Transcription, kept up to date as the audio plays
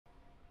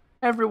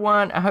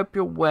Everyone, I hope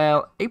you're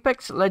well.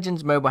 Apex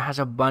Legends Mobile has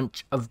a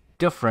bunch of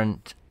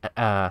different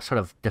sort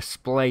of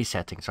display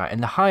settings, right?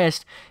 And the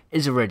highest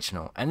is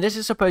original. And this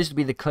is supposed to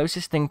be the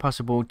closest thing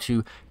possible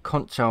to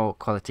console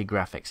quality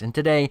graphics. And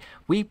today,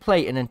 we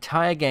play an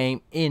entire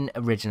game in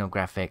original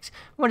graphics.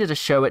 I wanted to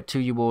show it to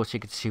you all so you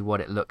could see what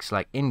it looks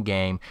like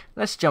in-game.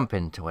 Let's jump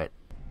into it.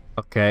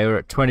 Okay, we're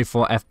at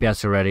 24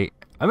 FPS already.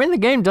 I mean, the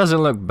game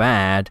doesn't look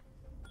bad.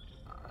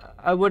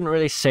 I wouldn't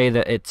really say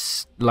that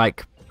it's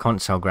like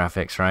console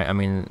graphics, right? I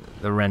mean,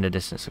 the render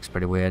distance looks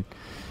pretty weird.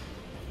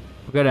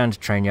 We'll go down to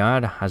Train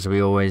Yard, as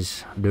we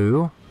always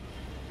do.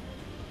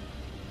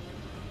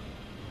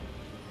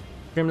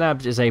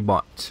 Streamlabs is a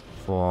bot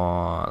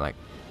for, like,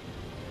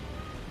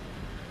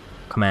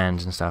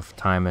 commands and stuff,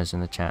 timers in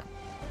the chat.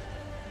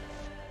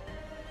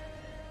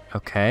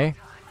 Okay.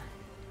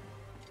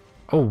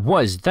 Oh,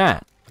 what is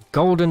that?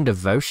 Golden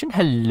Devotion?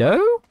 Hello?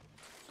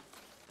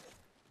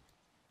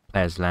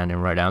 Players landing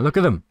right down. Look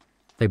at them.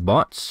 They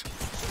bots.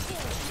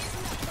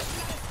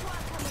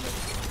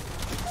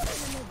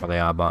 Well, they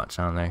are bots,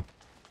 aren't they?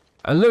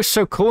 It looks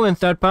so cool in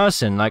third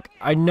person. Like,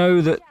 I know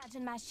that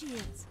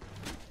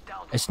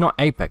it's not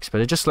Apex,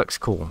 but it just looks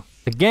cool.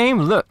 The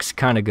game looks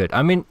kind of good.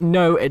 I mean,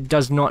 no, it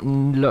does not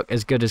look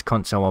as good as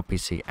console or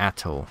PC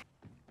at all.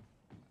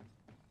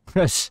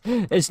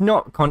 It's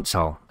not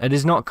console. It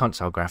is not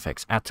console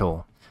graphics at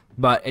all.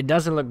 But it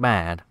doesn't look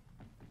bad.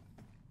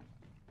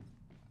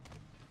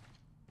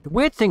 The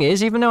weird thing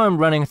is, even though I'm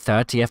running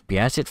 30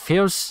 FPS, it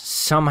feels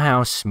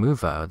somehow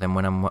smoother than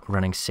when I'm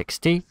running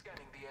 60.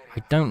 I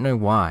don't know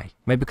why.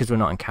 Maybe because we're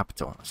not in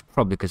capital. It's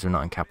probably because we're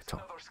not in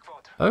capital.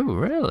 Oh,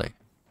 really?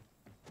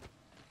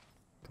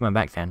 Come on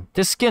back then.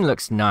 This skin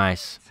looks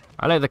nice.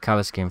 I like the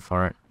color scheme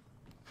for it.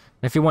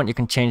 And if you want, you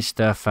can change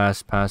the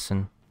first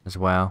person as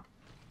well.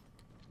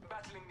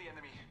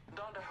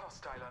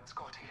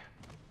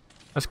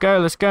 Let's go,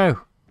 let's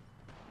go.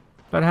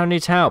 Bloodhound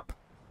needs help.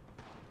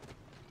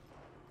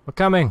 We're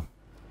coming.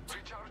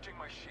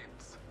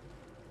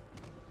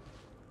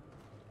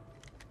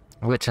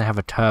 I literally have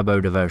a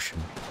turbo devotion.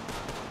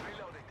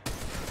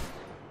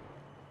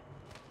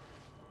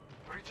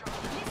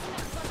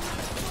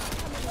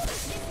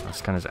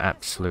 This gun is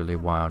absolutely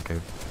wild,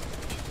 dude.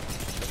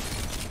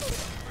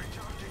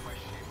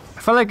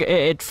 I feel like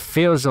it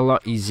feels a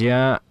lot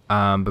easier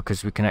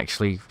because we can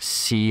actually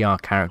see our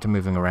character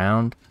moving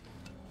around.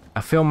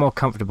 I feel more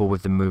comfortable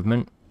with the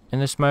movement in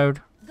this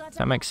mode. Does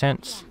that make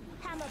sense?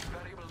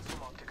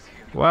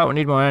 Well, we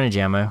need more energy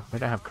ammo. We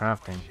don't have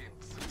crafting.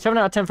 7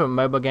 out of 10 for a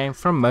mobile game.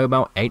 From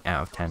mobile, 8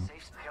 out of 10.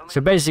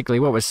 So basically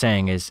what we're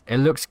saying is, it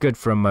looks good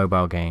for a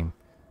mobile game.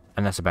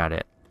 And that's about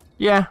it.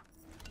 Yeah.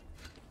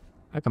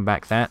 I can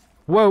back that.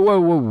 Whoa, whoa,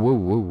 whoa, whoa,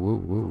 whoa, whoa,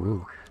 whoa,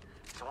 whoa.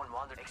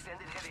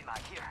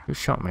 Who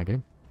shot me,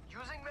 dude?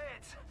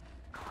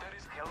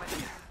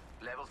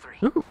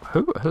 Ooh,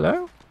 who?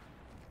 Hello?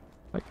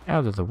 Like,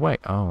 out of the way.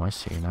 Oh, I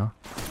see now.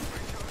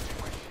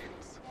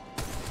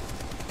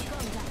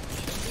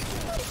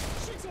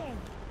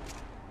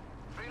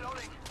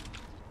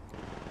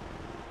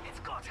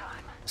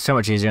 So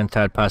much easier in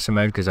third person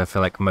mode because I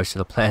feel like most of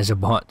the players are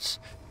bots.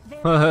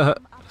 Oh,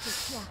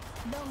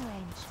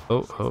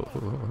 oh, oh,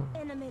 oh.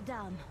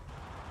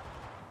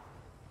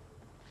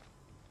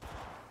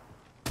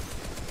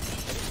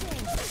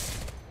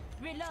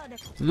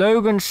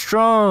 Logan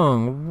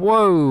Strong!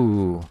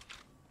 Whoa!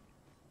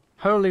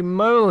 Holy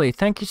moly!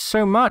 Thank you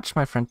so much,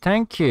 my friend.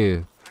 Thank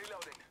you.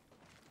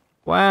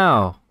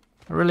 Wow.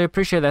 I really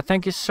appreciate that.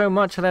 Thank you so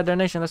much for that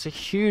donation. That's a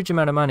huge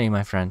amount of money,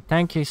 my friend.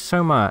 Thank you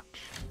so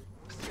much.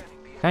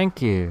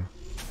 Thank you.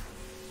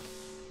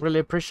 Really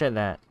appreciate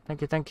that.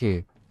 Thank you, thank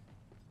you.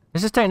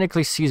 This is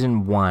technically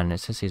season 1. It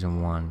says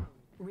season 1.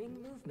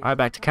 Alright,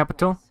 back to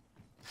capital.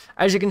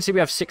 As you can see, we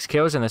have 6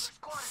 kills and there's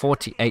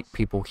 48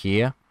 people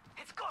here.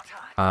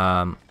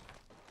 I'm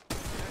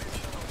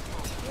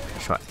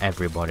sure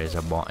everybody is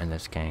a bot in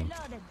this game.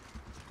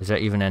 Is there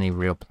even any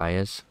real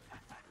players?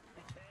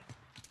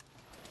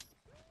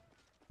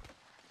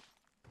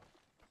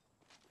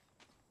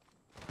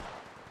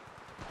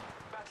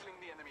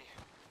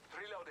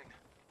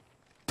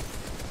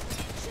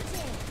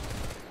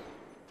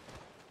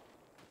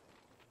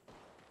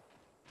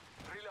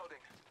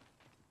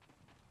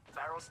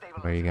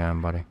 Where you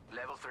going, buddy?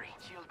 Level 3,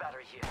 shield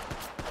battery here.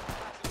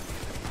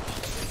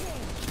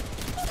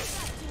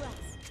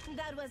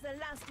 That was the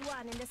last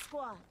one in the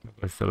squad.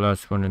 What's the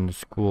last one in the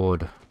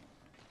squad?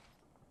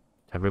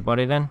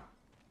 Everybody then?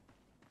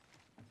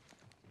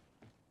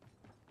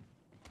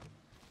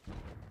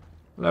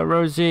 Hello,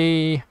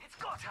 Rosie. It's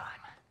go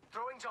time.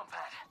 Throwing jump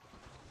pad.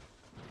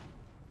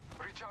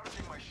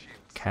 Recharging my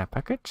shields. Care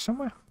package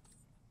somewhere?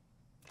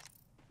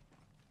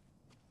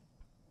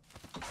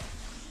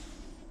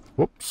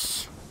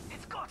 Whoops.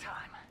 It's go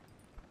time.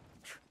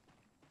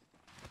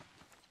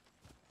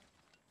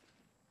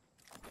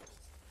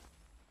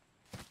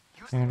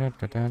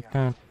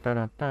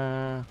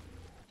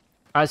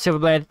 Alright,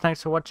 Silverblade,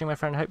 thanks for watching, my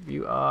friend. Hope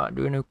you are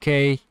doing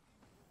okay.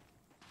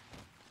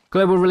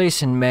 Global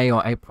release in May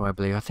or April, I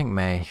believe. I think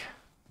May. We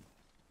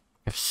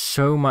have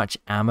so much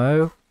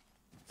ammo.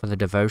 for the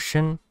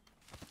devotion.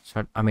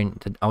 So I mean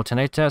the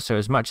alternator. So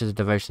as much as the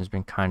devotion's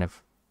been kind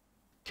of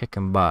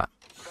kicking butt.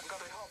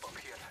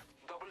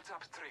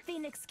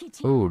 Phoenix kit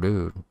here. Ooh,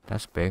 dude,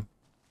 that's big.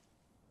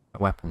 A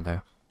weapon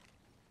though.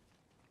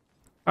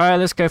 All right,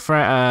 let's go for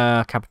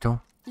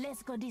capital.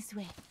 Let's go this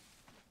way.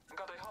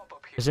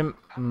 Isn't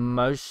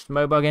most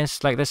mobile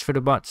games like this for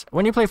the bots?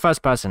 When you play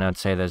first person, I'd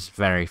say there's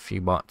very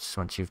few bots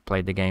once you've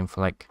played the game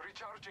for like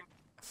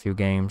a few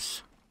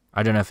games.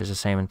 I don't know if it's the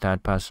same in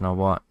third person or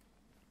what.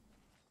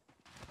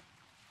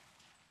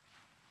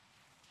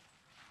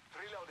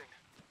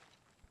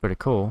 Pretty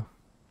cool.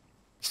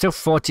 Still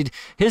 40.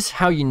 Here's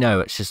how you know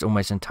it's just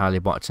almost entirely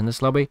bots in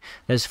this lobby.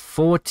 There's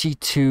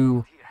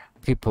 42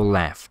 people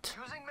left.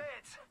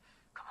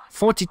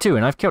 42,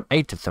 and I've killed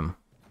 8 of them.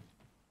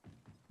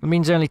 It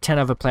means only 10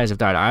 other players have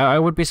died. I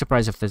would be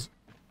surprised if there's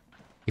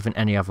even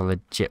any other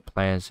legit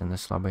players in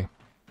this lobby.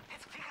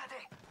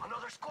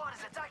 Another squad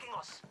is attacking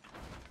us.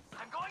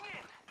 I'm going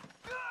in.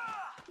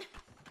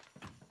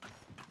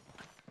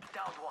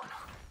 Downed one.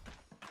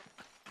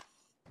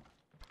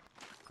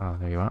 Oh,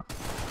 there you are.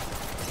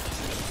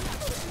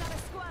 Another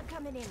squad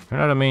coming in. You know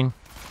what I mean?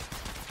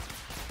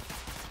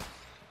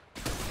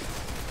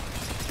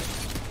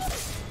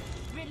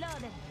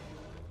 Reloaded.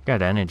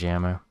 Got energy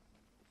ammo.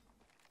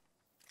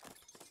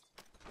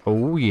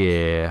 Oh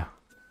yeah.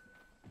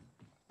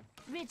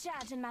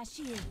 Recharging my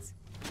shields.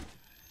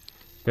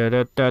 Da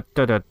da da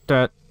da da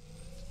da.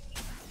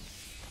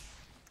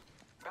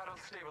 Barrel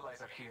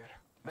stabilizer here.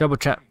 Double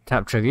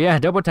tap trigger. Yeah,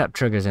 double tap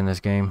triggers in this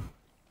game.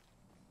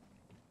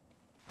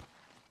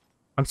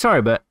 I'm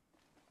sorry, but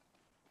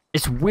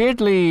it's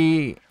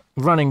weirdly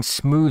running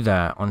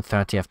smoother on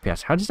 30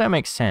 FPS. How does that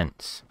make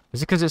sense?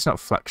 Is it because it's not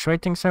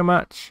fluctuating so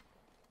much?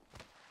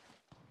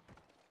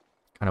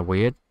 Kind of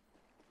weird.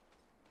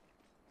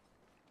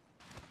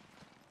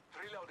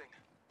 Reloading.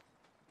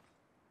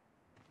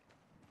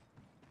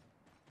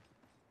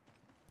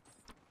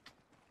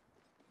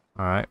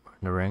 Alright, we're in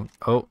the ring.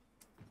 Oh.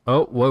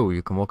 Oh, whoa,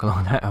 you can walk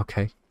along that.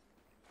 Okay.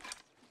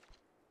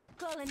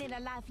 Calling in a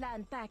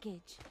lifeline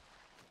package.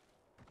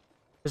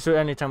 This is the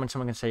only time when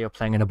someone can say you're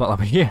playing in a bot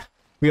lobby. Yeah,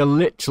 we are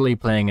literally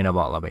playing in a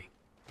bot lobby.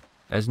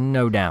 There's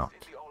no doubt.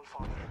 In the old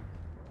father.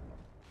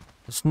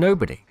 There's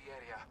nobody. The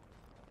area.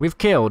 We've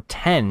killed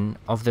 10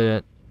 of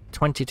the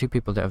 22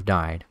 people that have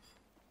died.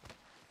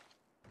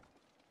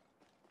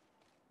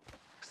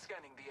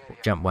 Scanning the area.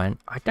 Jump went.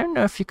 I don't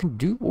know if you can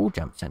do wall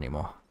jumps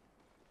anymore.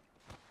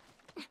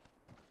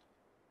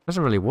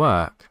 Doesn't really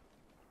work.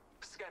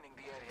 Scanning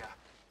the area.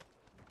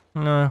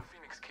 No.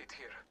 Phoenix kit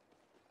here.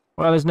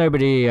 Well, there's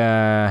nobody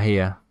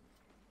here.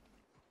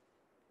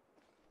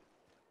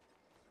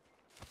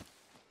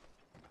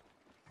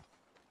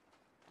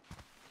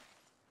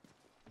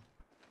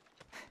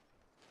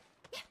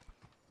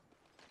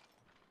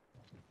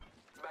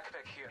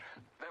 Backpack here.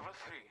 Level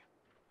 3.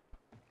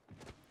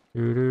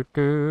 Do do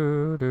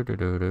do do do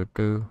do do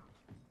do.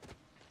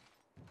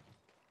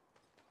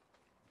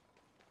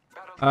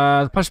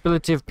 Barrel The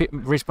possibility of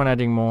Respawn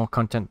adding more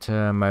content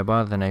to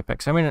mobile than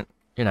Apex. I mean,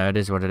 you know, it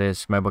is what it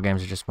is. Mobile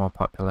games are just more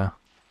popular.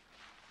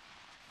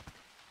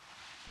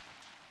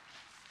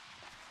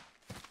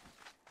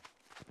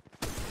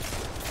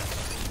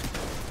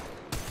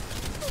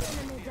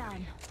 Enemy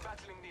down.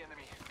 battling the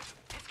enemy.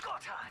 It's go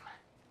time.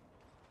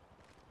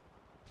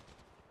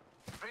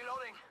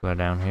 Reloading. Go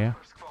down here.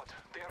 First squad.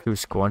 They are 2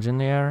 squads in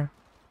the area.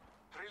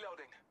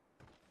 reloading.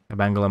 The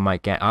Bangalore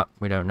might get up.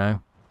 We don't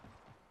know.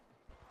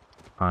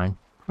 Fine.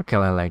 I'll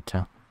kill her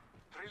later.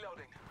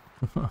 Reloading.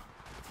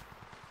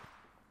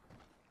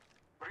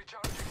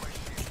 Recharging my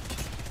shield.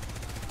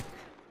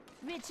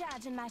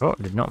 Recharging my Oh,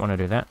 did not want to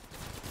do that.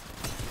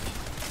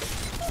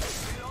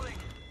 Reloading.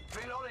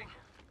 Reloading.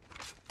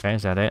 Okay,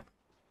 is that it?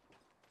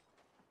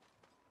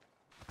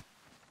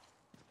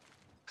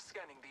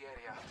 Scanning the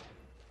area.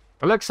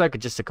 It looks like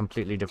it's just a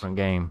completely different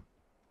game.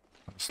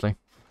 Honestly.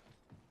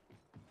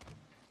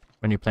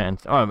 When you play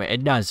it, oh, I mean,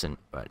 it doesn't,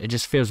 but it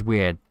just feels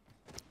weird.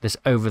 This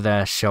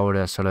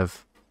over-their-shoulder sort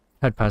of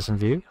third-person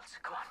view.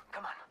 Come on,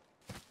 come on.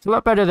 It's a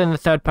lot better than the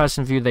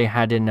third-person view they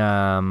had in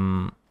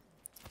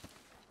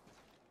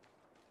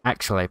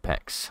actual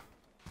Apex.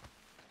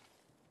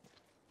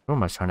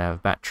 Almost trying to have a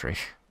battery.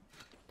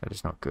 That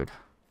is not good.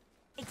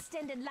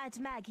 Extended light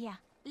mag here.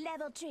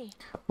 Level 3.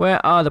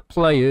 Where are the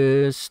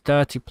players?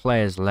 30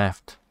 players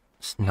left.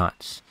 It's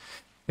nuts.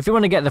 If you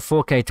want to get the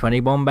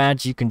 4K20 bomb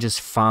badge, you can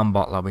just farm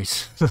bot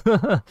lobbies.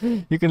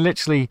 You can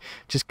literally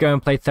just go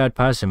and play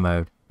third-person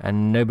mode,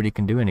 and nobody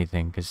can do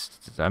anything, because,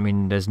 I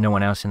mean, there's no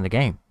one else in the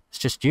game. It's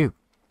just you.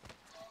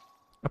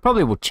 It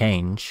probably will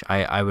change,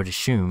 I would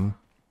assume,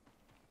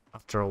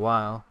 after a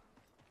while.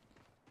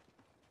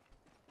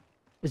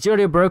 Is the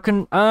audio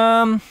broken?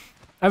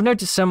 I've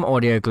noticed some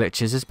audio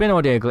glitches. There's been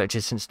audio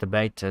glitches since the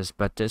betas,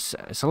 but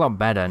it's a lot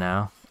better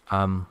now.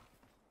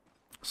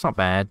 It's not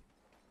bad.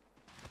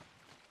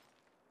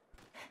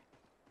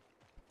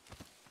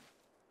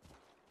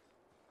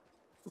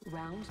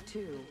 Round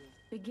 2.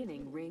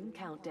 Beginning ring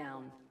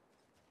countdown.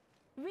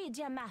 Read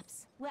your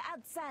maps. We're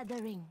outside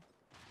the ring.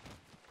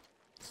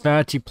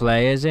 30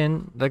 players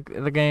in the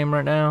game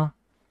right now.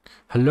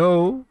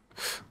 Hello?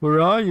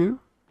 Where are you?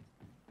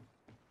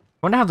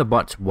 Wonder how the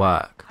bots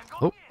work.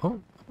 Oh,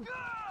 oh.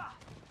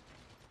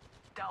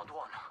 Downed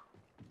one.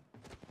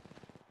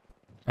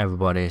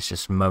 Everybody is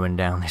just mowing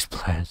down these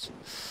players.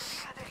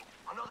 Ready.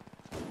 Another.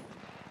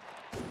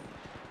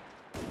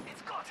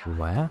 It's got time.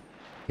 Where?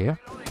 Here?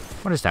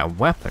 What is that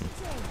weapon?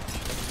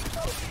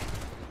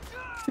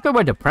 It's a good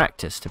way to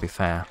practice, to be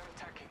fair.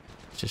 Attacking.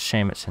 It's just a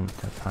shame it's in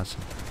third person.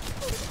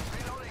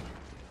 Reloading.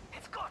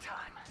 It's go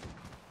time.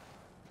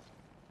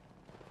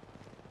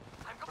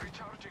 I'm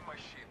Recharging my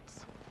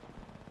shields.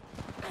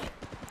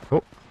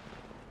 Oh.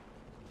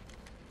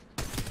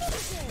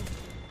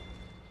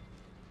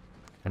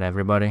 Got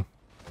everybody.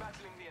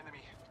 Battling the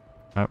enemy.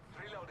 Oh.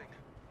 Reloading.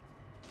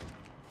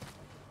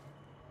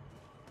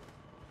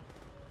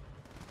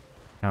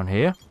 Down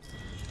here?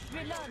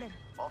 Reloading.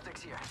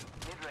 optics here.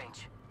 Mid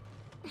range.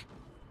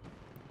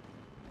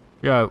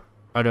 Yo,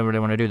 I don't really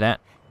want to do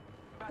that.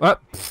 Oh.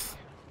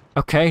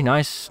 Okay,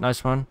 nice.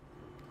 Nice one.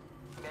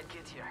 Med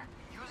kit here.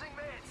 Using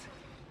meds.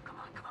 Come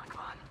on, come on,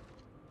 come on.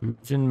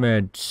 Using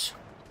meds.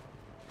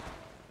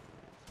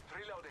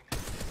 Reloading.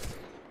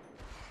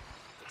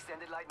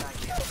 Extended light mag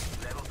here.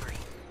 Level 3.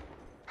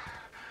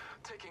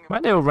 Taking Why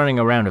are they all running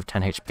around with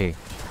 10 HP?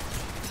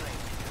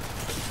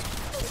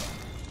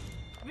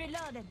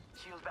 Reloading.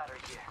 Shield battery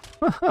here.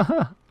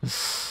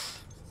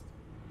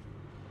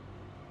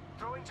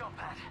 Throwing jump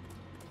pad.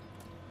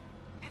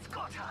 It's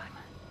go time.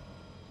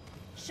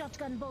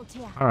 Shotgun bolt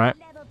here. Alright.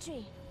 Level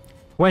 3.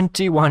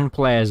 21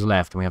 players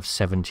left and we have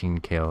 17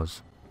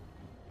 kills.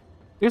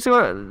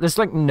 There's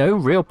like no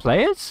real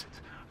players?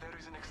 There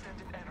is an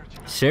extended energy.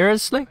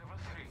 Seriously? Level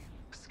 3.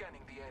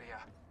 Scanning the area.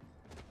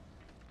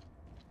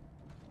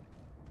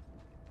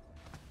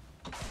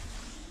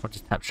 What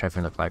does tap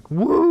trophy look like?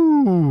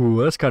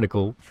 Woo! That's kind of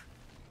cool.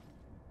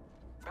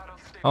 Battle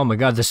stabilizer. Oh my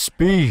god, the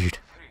speed!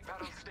 3.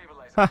 Battle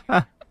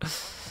stabilizer.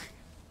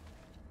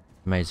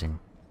 Amazing.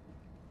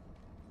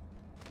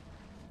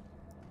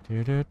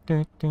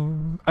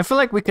 I feel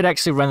like we could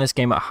actually run this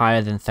game at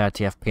higher than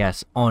 30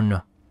 FPS on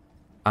Bolt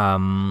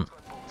here.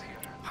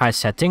 high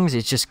settings.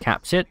 It just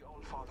caps it.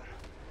 Old father.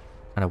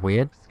 Kind of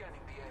weird. Scanning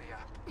the area.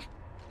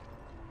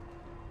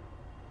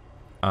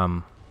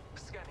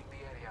 Scanning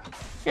the area.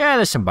 Yeah,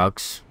 there's some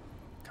bugs.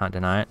 Can't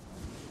deny it.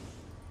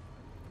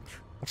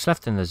 What's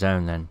left in the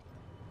zone then?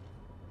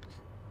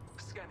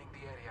 Scanning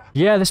the area.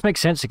 Yeah, this makes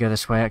sense to go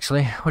this way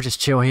actually. We'll just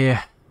chill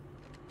here.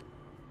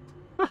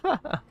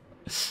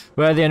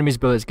 Where are the enemy's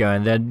bullets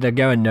going? They're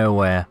going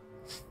nowhere.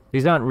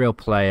 These aren't real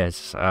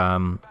players.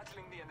 Battling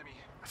the enemy.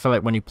 I feel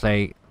like when you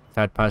play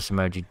third person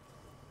mode you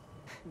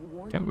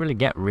Warning. don't really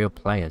get real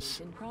players.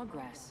 In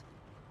progress.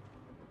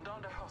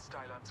 Downed a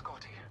hostile on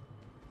Scotty.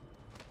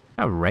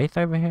 A Wraith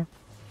over here?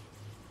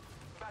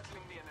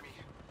 Battling the enemy.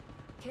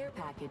 Care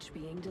package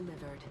being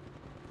delivered.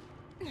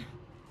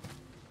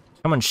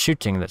 Someone's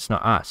shooting that's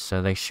not us, so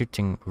are they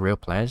shooting real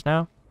players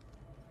now?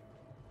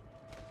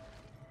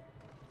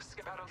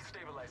 Battle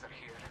stabilizer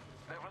here.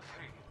 Level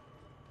 3.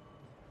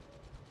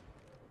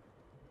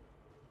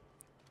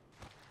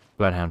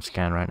 Bloodhound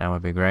scan right now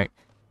would be great.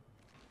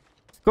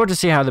 It's good to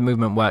see how the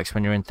movement works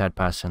when you're in third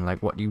person,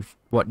 like what you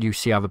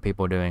see other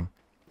people doing,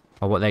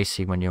 or what they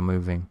see when you're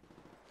moving.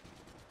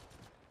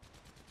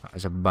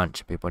 There's a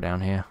bunch of people down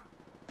here.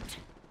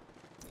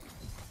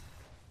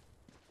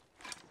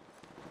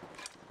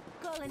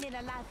 Calling in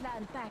a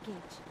lifeline package.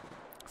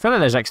 I feel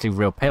like there's actually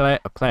real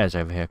players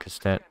over here because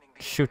they're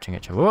shooting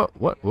each other.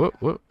 What?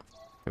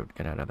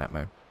 Get out of that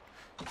mode.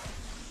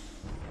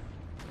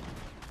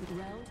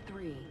 Round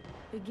 3.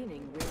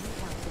 Beginning ring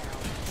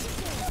countdown.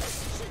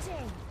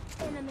 Shooting.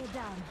 Enemy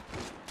down.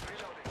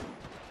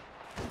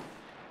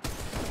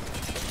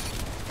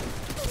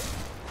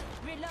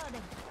 Reloading.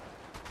 Reloading.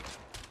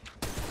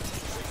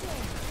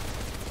 Shooting.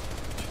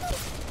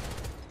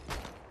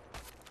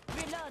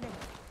 Reloading.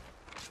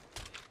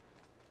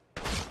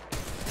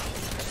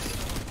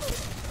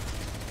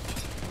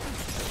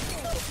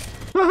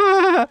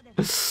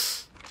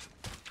 It's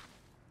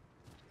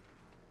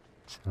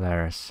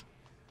hilarious.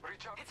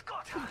 Recharge. It's go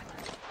time.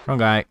 Wrong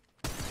guy.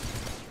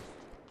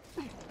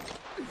 Reloading.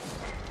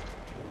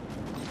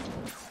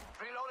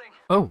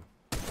 Oh.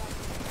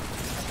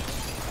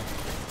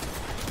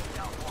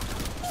 Down one.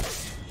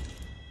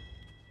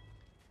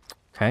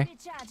 Okay.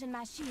 Recharging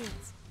my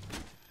shields.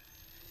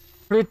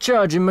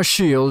 Recharging my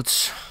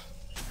shields.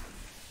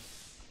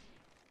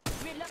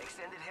 Reload.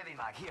 Extended heavy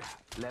mag here.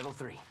 Level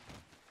 3.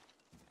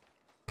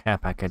 Care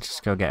package.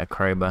 Let's go get a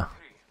crowbar. 3.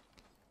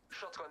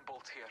 Shotgun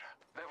bolt here.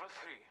 Level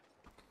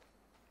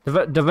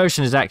 3.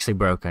 Devotion is actually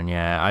broken.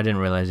 Yeah, I didn't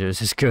realize it was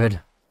this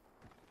good.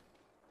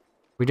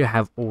 We do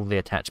have all the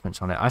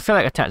attachments on it. I feel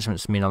like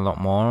attachments mean a lot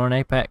more on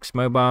Apex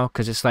Mobile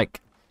because it's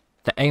like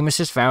the aim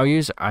assist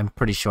values. I'm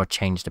pretty sure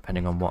change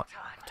depending on what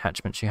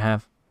attachments you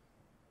have.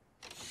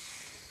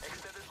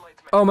 Extended light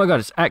mag. Oh my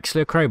god, it's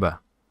actually a crowbar.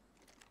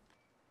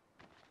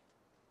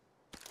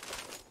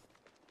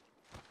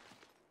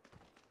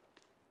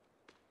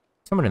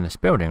 Someone in this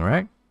building,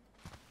 right?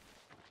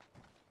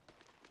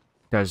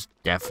 There's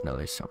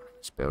definitely someone in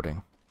this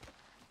building.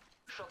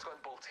 Shotgun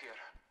bolt here.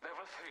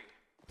 Level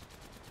 3.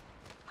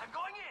 I'm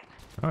going in.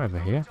 Oh, over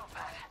here. Jump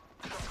pad.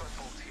 Shotgun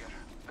bolt here.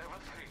 Level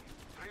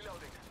 3.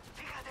 Reloading.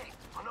 Fíjate,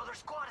 another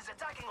squad is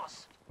attacking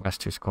us.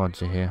 Last two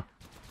squads are here.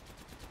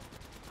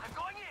 I'm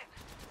going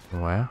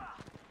in. Where?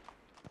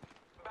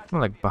 Oh,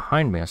 like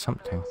behind me or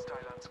something. Style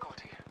and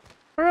Scotty.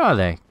 Where are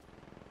they?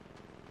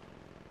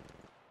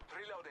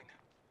 Reloading.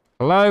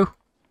 Hello?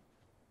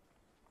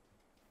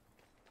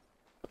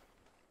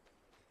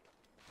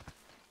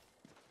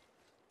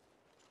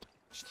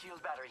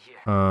 Shield battery here.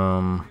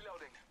 Reloading.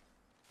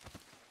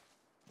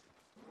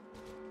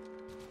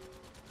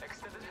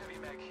 Extended heavy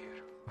mag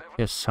here. Level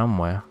Here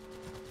somewhere.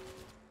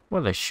 What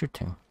are they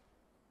shooting?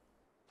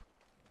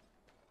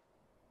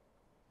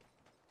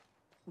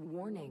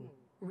 Warning.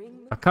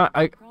 Ring I can't.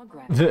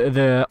 progress.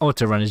 The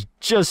auto run is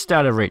just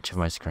out of reach of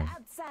my screen.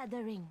 Outside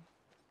the ring.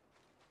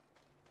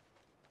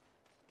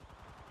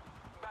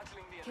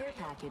 battling the Care enemy.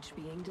 package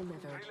being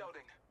delivered.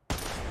 Reloading.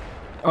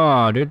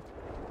 Oh, dude.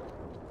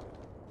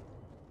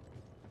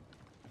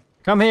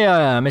 Come here,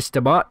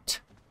 Mr.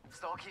 Bot.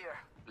 Stock here.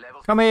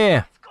 Level Come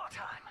here. It's go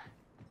time.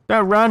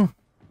 Don't run.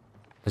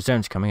 The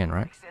zone's coming in,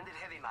 right? Extended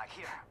heavy mag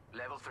here.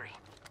 Level 3.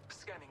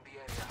 Scanning the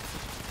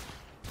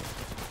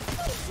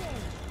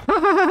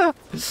area.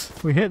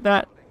 We hit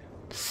that.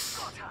 Go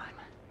time.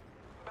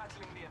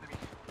 Battling the enemy.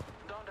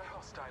 Down the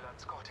hostile and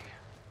Scotty.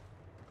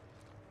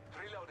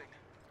 Reloading.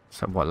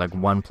 So what, like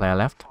one player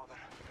left? Father.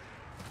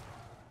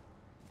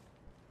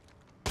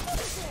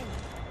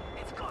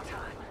 It's go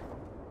time.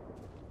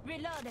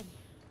 Reloading.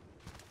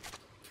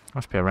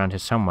 Must be around here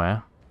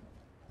somewhere.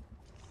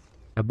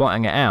 They're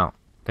botting it out.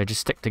 They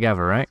just stick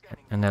together, right?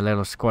 In their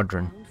little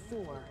squadron. Round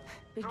 4.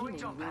 Throwing Beginning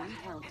jump ring pad.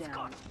 It's countdown.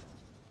 gone.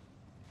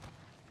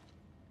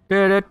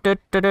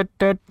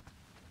 Du-du-du-du-du-du.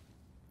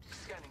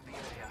 Scanning the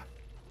area.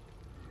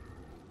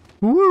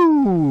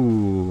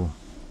 Woo!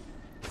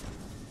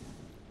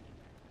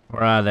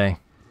 Where are they?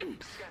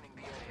 Scanning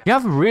the area. You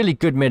have really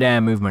good mid-air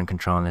movement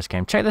control in this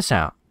game. Check this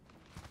out.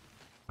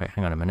 Wait,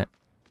 hang on a minute.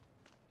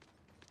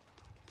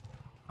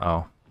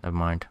 Oh, never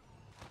mind.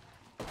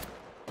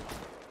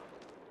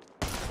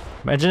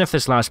 Imagine if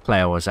this last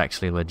player was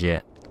actually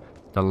legit.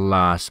 The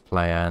last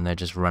player and they're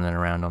just running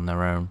around on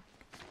their own.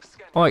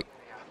 Scanning Oi! the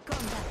area.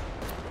 Contact.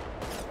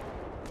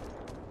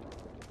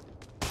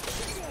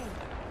 Shooting.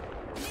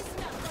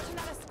 Listen up. There's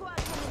another squad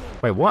coming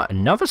in. Wait, what?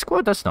 Another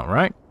squad? That's not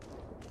right.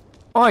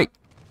 Oi!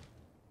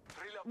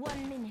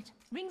 1 minute.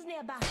 Rings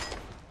nearby.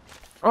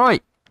 Oi!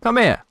 Come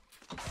here!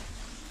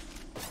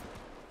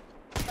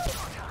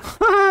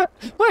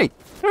 Wait!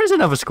 There is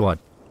another squad.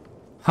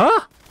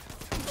 Huh?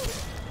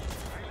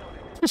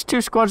 There's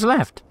 2 squads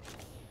left.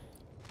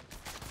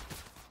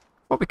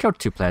 Well, we killed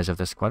 2 players of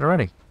this squad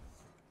already.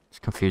 It's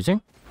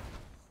confusing.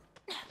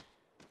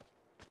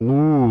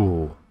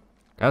 Ooh.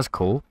 That's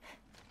cool.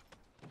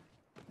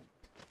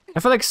 I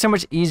feel like it's so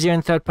much easier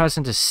in third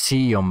person to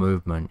see your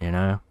movement, you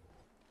know?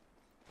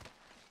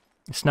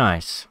 It's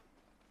nice.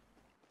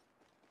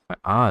 Where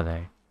are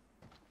they?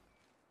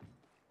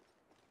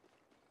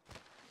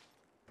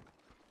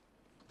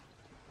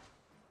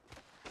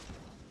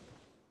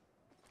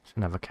 There's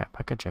another cat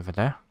package over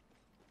there.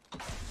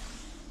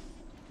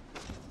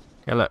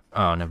 Yeah, look.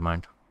 Oh, never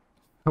mind.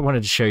 I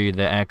wanted to show you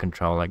the air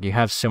control. Like, you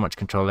have so much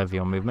control over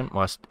your movement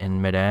whilst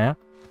in midair.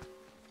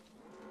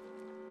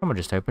 Someone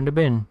just opened a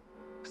bin.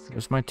 It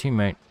was my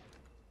teammate.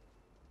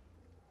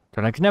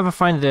 But I could never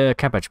find the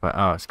cabbage, but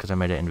oh, it's because I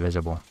made it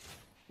invisible.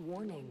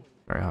 Warning.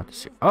 Very hard to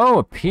see. Oh,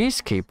 a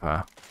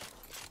peacekeeper.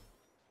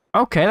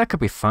 Okay, that could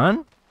be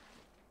fun.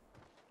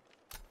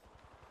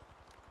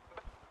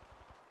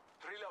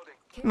 Reloading.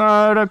 Care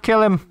No, don't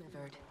kill him.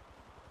 delivered.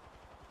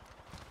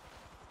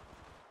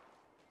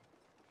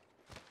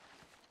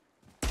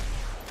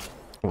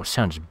 Oh, it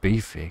sounds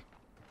beefy.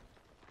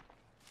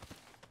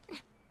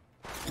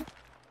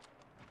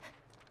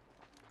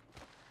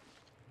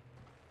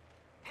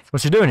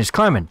 What's he doing? He's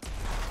climbing.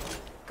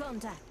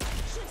 Contact.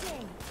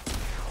 Shooting.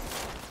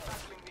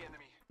 Battling the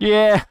enemy.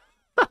 Yeah.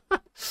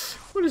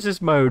 What is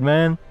this mode,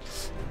 man?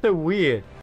 So weird.